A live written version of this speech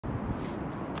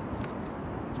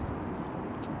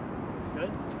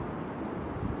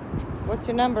What's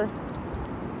your number?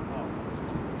 Oh,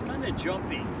 it's kind of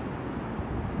jumpy.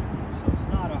 So it's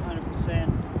not 100%.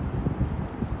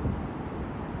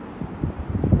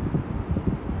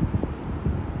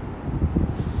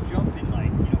 It's jumping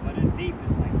like, you know, but it's deep.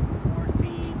 It's like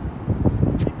 14,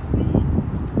 16.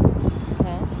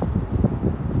 Okay.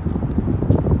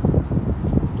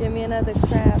 Give me another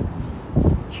crab.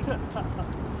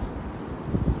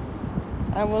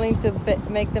 I'm willing to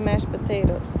make the mashed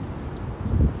potatoes.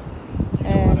 Do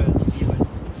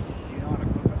you know how to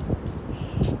cook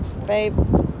them? Babe. Do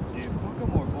you cook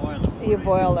them or boil them? You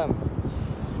boil them.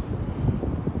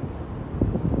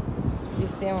 You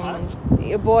steam them.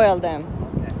 You boil them.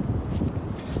 Okay.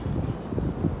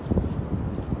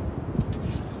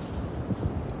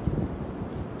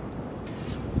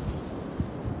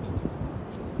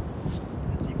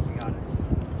 Let's see if we got it.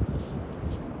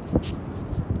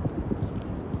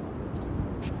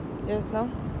 Yes, no?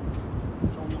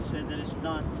 It's almost said that it's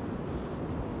done.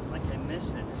 Like I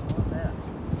missed it. What was that?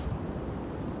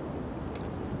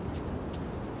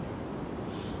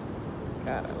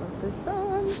 Gotta let the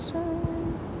sun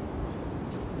shine.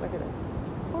 Look at this.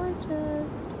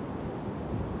 Gorgeous.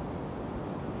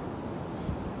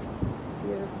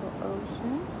 Beautiful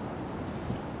ocean.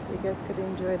 You guys could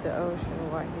enjoy the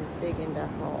ocean while he's digging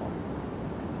that hole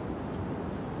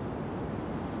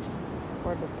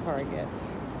for the target.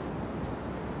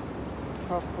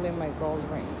 Hopefully my gold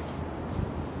ring.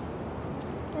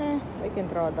 We can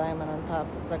throw a diamond on top.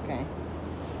 It's okay.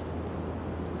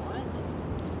 What?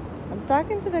 I'm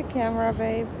talking to the camera,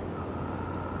 babe.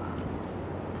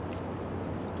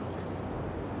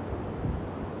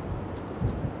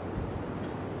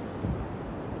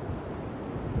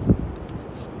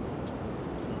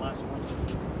 It's the last one.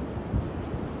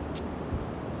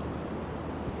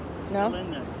 No? Still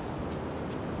in there.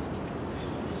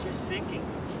 It's just sinking.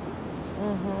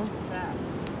 Mm-hmm. Too fast.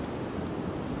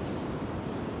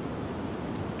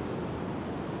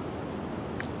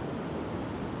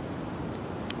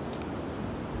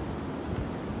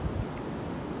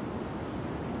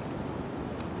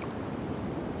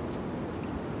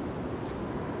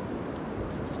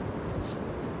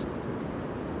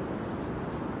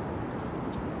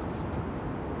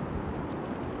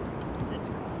 It's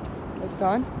gone. It's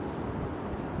gone?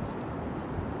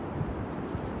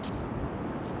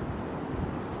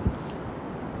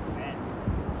 Man.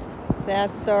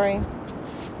 Sad story.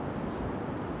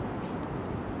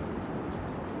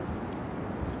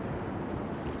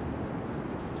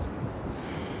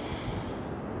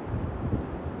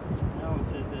 No, it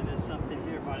says that there's something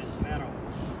here about its metal.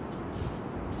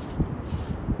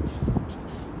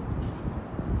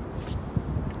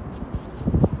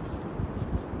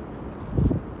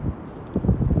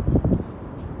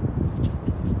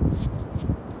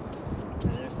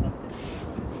 There's something here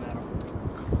about its metal.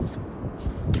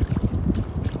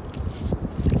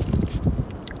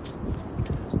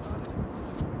 That's not it.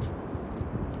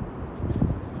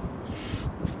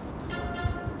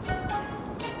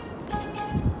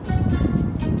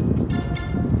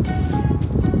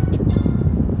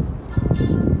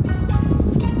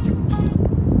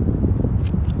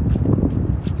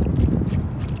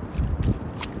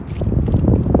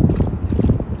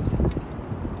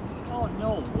 Oh,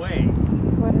 no way.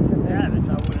 What is it, babe? Rabbits,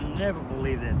 I would have never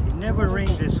believed it. It never ring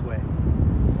this way.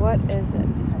 What is it,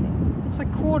 honey? It's a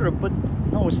quarter, but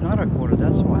no, it's not a quarter.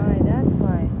 That's Oh, why. That's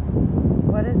why.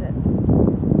 What is it?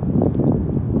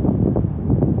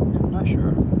 I'm not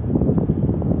sure.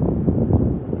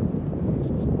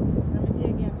 Let me see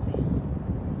again, please.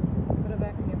 Put it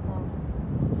back in your palm.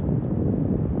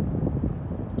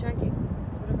 Jackie,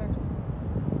 put it back.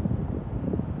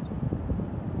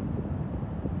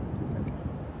 Okay.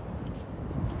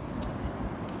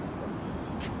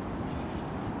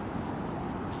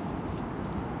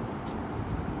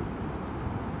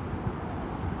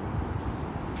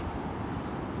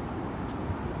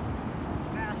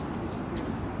 Fast it disappeared.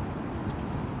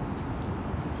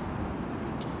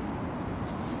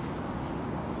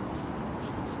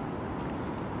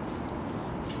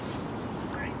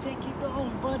 All right, take you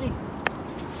going, buddy.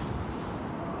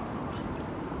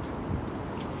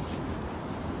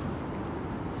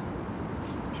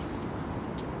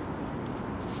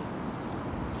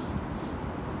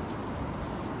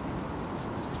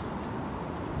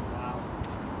 Wow.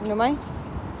 No mind?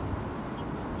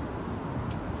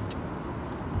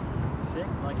 Sick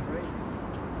like crazy.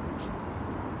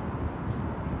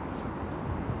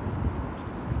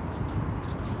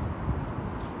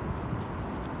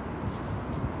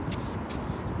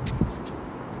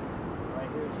 Right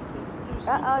here it says that there's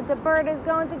Uh-oh, the bird is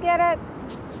going to get it.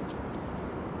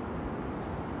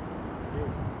 It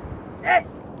is.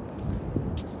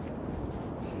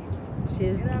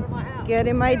 out of my house.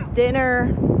 Getting my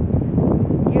dinner.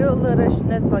 You little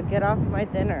schnitzel, get off my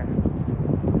dinner.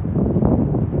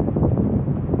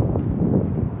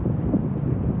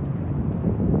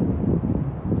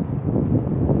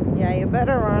 Yeah, you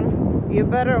better run. You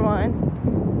better run.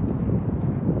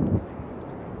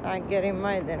 I'm getting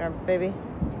my dinner, baby.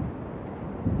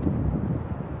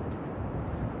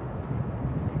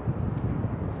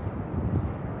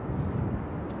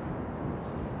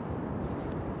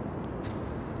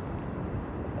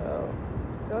 So,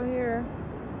 still here.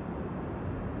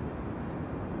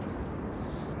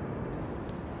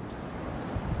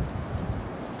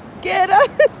 Get up!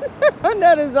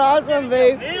 That is awesome,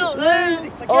 babe.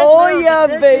 Oh yeah,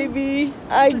 baby.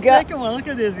 I got. Second one. Look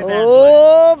at this.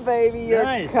 Oh, baby, you're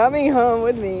nice. coming home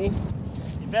with me.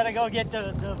 You better go get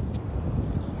the.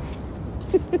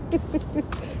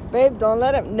 Babe, don't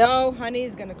let him. No, honey,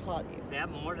 he's gonna claw you. Is that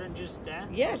more than just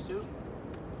that? Yes.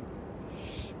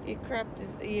 You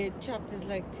chopped his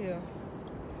leg too.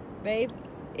 Babe,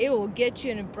 it will get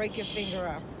you and break your finger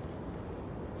off.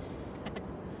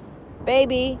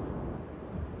 Baby.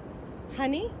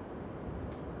 Honey?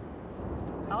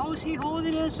 How is he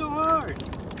holding it so hard?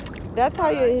 That's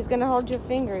how he's gonna hold your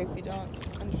finger if you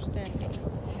don't understand me.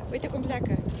 Wait, con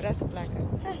placa. Brazo placa.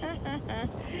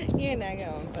 You're not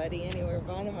going, buddy, anywhere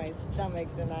but on my stomach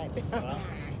tonight. Well,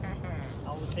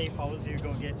 I would say if I was here,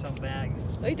 go get some bag.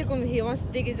 Wait, he wants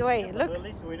to dig his way. Look. Well, at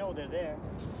least we know they're there.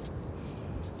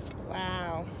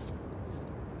 Wow.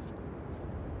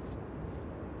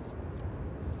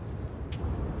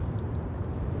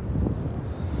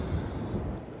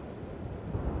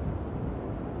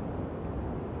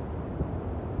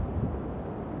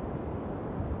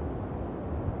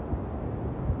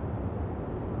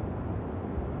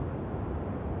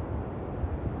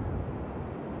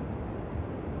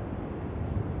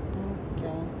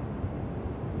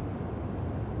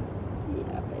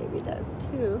 Yeah, baby, that's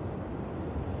two.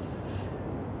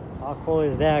 How cool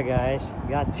is that, guys?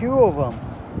 Got two of them.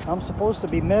 I'm supposed to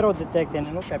be metal detecting,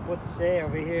 and look, I put say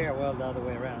over here, well, the other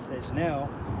way around, it says no,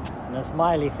 and a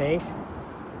smiley face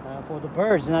for the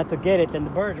birds not to get it, and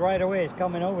the birds right away is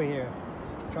coming over here,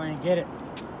 trying to get it.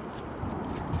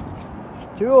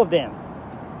 Two of them.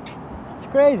 It's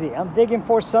crazy. I'm digging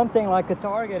for something like a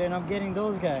target, and I'm getting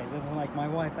those guys. And I'm like my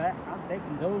wife, I'm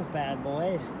taking those bad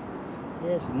boys.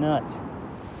 It's nuts.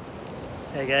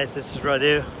 Hey guys, this is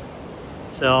Radu.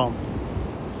 So,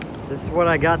 this is what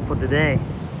I got for today.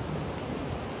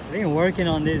 I've been working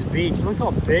on this beach. Look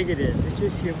how big it is. It's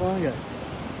just humongous.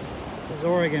 This is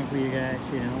Oregon for you guys,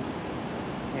 you know.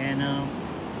 And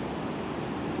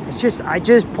it's just, I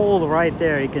just pulled right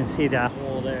there. You can see that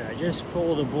hole there. I just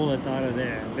pulled a bullet out of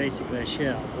there. Basically a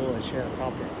shell, bullet shell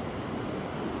topper.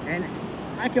 And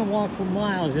I can walk for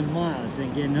miles and miles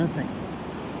and get nothing,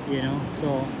 you know.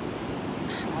 So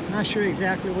I'm not sure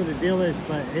exactly what the deal is,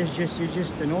 but it's just,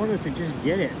 in order to just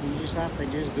get it, you just have to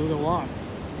just do the walk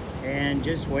and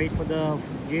just wait for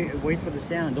the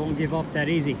sound. Don't give up that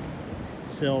easy.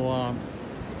 So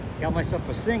got myself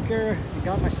a sinker,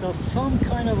 got myself some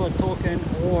kind of a token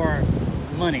or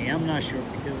money. I'm not sure,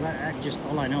 because I just,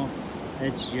 all I know,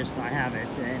 it's just I have it.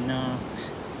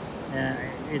 And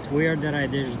it's weird that I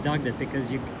just dug it, because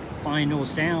you find no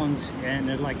sounds, and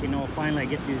it's like, you know, finally I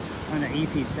get this kind of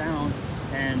iffy sound,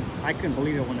 and I couldn't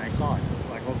believe it when I saw it.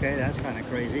 Like, okay, that's kind of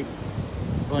crazy.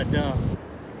 But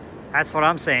that's what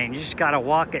I'm saying. You just gotta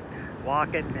walk it,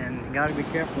 and you gotta be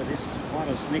careful. This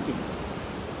water's sneaky,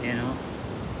 you know.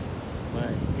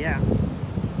 But yeah,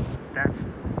 this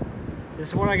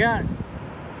is what I got.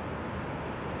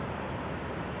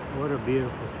 What a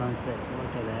beautiful sunset.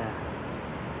 Look at that.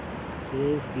 It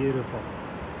is beautiful.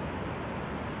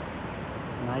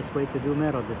 Nice way to do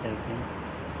metal detecting.